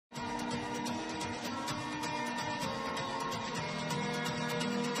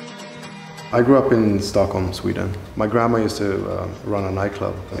I grew up in Stockholm, Sweden. My grandma used to run a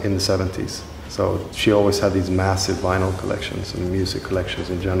nightclub in the 70s. So she always had these massive vinyl collections and music collections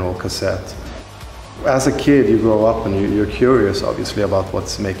in general, cassette. As a kid, you grow up and you're curious, obviously, about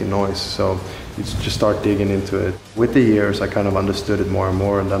what's making noise. So you just start digging into it. With the years, I kind of understood it more and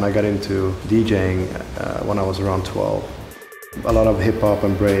more. And then I got into DJing when I was around 12. A lot of hip hop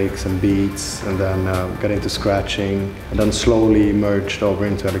and breaks and beats, and then got into scratching, and then slowly merged over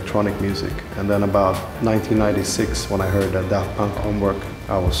into electronic music. And then about 1996, when I heard Daft Punk Homework,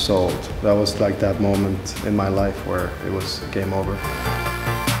 I was sold. That was like that moment in my life where it was game over.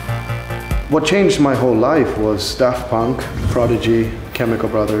 What changed my whole life was Daft Punk, Prodigy, Chemical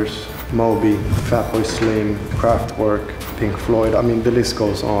Brothers, Moby, Fatboy Slim, Kraftwerk, Pink Floyd. I mean, the list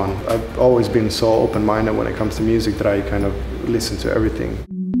goes on. I've always been so open-minded when it comes to music that I kind of listen to everything.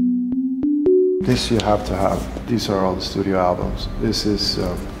 This you have to have. These are all the studio albums. This is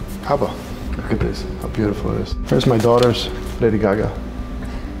ABBA. Look at this, how beautiful it is. Here's my daughter's, Lady Gaga.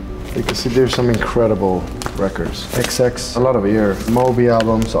 You can see there's some incredible records. XX, a lot of here. Moby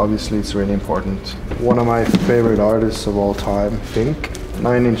albums, obviously it's really important. One of my favorite artists of all time, Pink.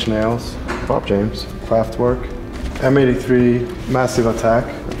 9 Inch Nails, Bob James, Kraftwerk, M83, Massive Attack,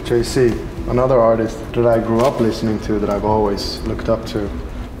 JC, another artist that I grew up listening to that I've always looked up to.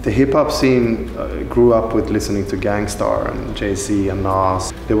 The hip-hop scene grew up with listening to Gang Starr and JC and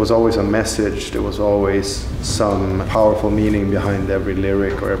Nas. There was always a message, there was always some powerful meaning behind every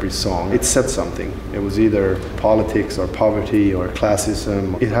lyric or every song. It said something. It was either politics or poverty or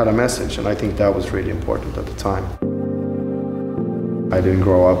classism. It had a message, and I think that was really important at the time. I didn't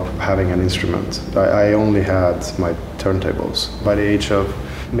grow up having an instrument. I only had my turntables. By the age of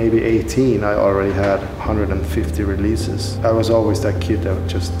maybe 18, I already had 150 releases. I was always that kid that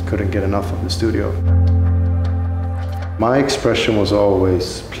just couldn't get enough of the studio. My expression was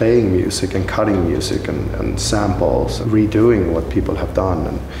always playing music and cutting music and samples, redoing what people have done,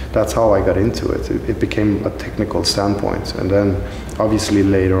 and that's how I got into it. It became a technical standpoint, and then obviously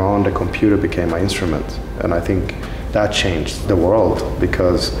later on the computer became my instrument, and I think that changed the world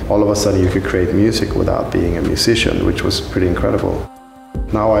because all of a sudden you could create music without being a musician, which was pretty incredible.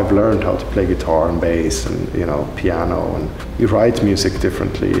 Now I've learned how to play guitar and bass and piano, and you write music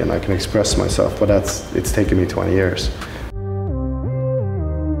differently, and I can express myself, but it's taken me 20 years.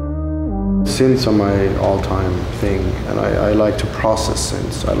 Synths are my all-time thing, and I like to process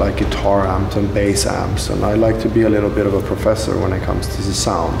synths. I like guitar amps and bass amps, and I like to be a little bit of a professor when it comes to the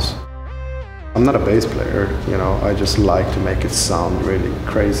sounds. I'm not a bass player, I just like to make it sound really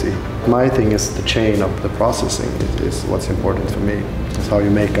crazy. My thing is the chain of the processing is what's important for me. It's how you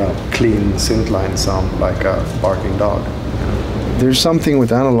make a clean synth line sound like a barking dog. There's something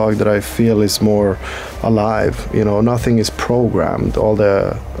with analog that I feel is more alive, nothing is programmed. All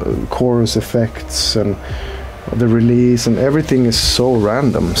the chorus effects and the release and everything is so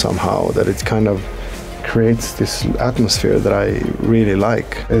random somehow that it kind of creates this atmosphere that I really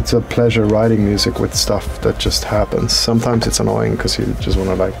like. It's a pleasure writing music with stuff that just happens. Sometimes it's annoying because you just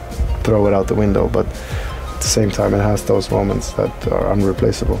want to throw it out the window, but at the same time it has those moments that are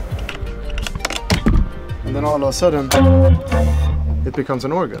unreplaceable. And then all of a sudden it becomes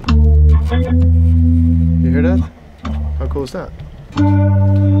an organ. You hear that? How cool is that?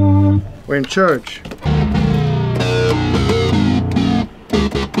 We're in church.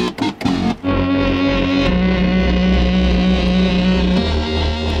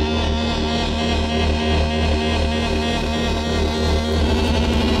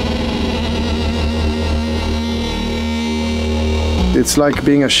 It's like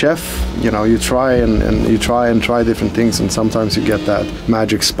being a chef, you try and try different things, and sometimes you get that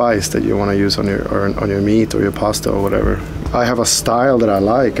magic spice that you want to use on your meat or your pasta or whatever. I have a style that I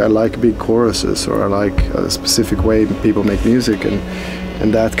like big choruses, or I like a specific way people make music,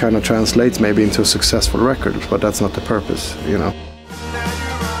 and that kind of translates maybe into a successful record, but that's not the purpose, The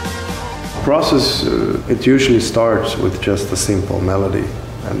process, it usually starts with just a simple melody.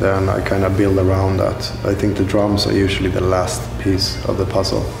 And then I kind of build around that. I think the drums are usually the last piece of the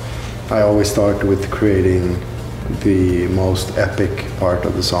puzzle. I always start with creating the most epic part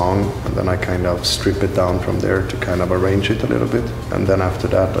of the song, and then I kind of strip it down from there to kind of arrange it a little bit. And then after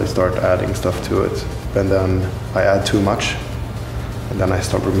that I start adding stuff to it. And then I add too much, and then I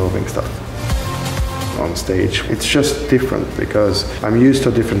start removing stuff. On stage, it's just different because I'm used to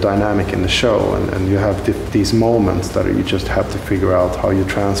a different dynamic in the show, and you have these moments that you just have to figure out how you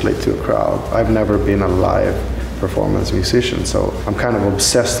translate to a crowd. I've never been a live performance musician, so I'm kind of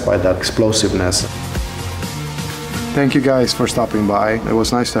obsessed by that explosiveness. Thank you guys for stopping by. It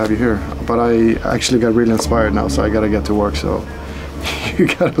was nice to have you here, but I actually got really inspired now, so I gotta get to work, so You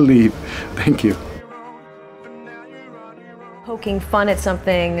gotta leave. Thank you. Poking fun at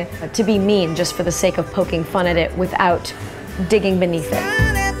something, to be mean just for the sake of poking fun at it without digging beneath it.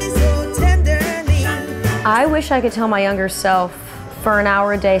 I wish I could tell my younger self, for an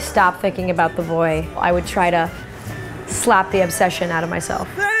hour a day, stop thinking about the boy. I would try to slap the obsession out of myself.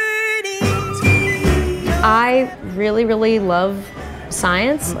 I really, really love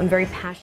science. I'm very passionate.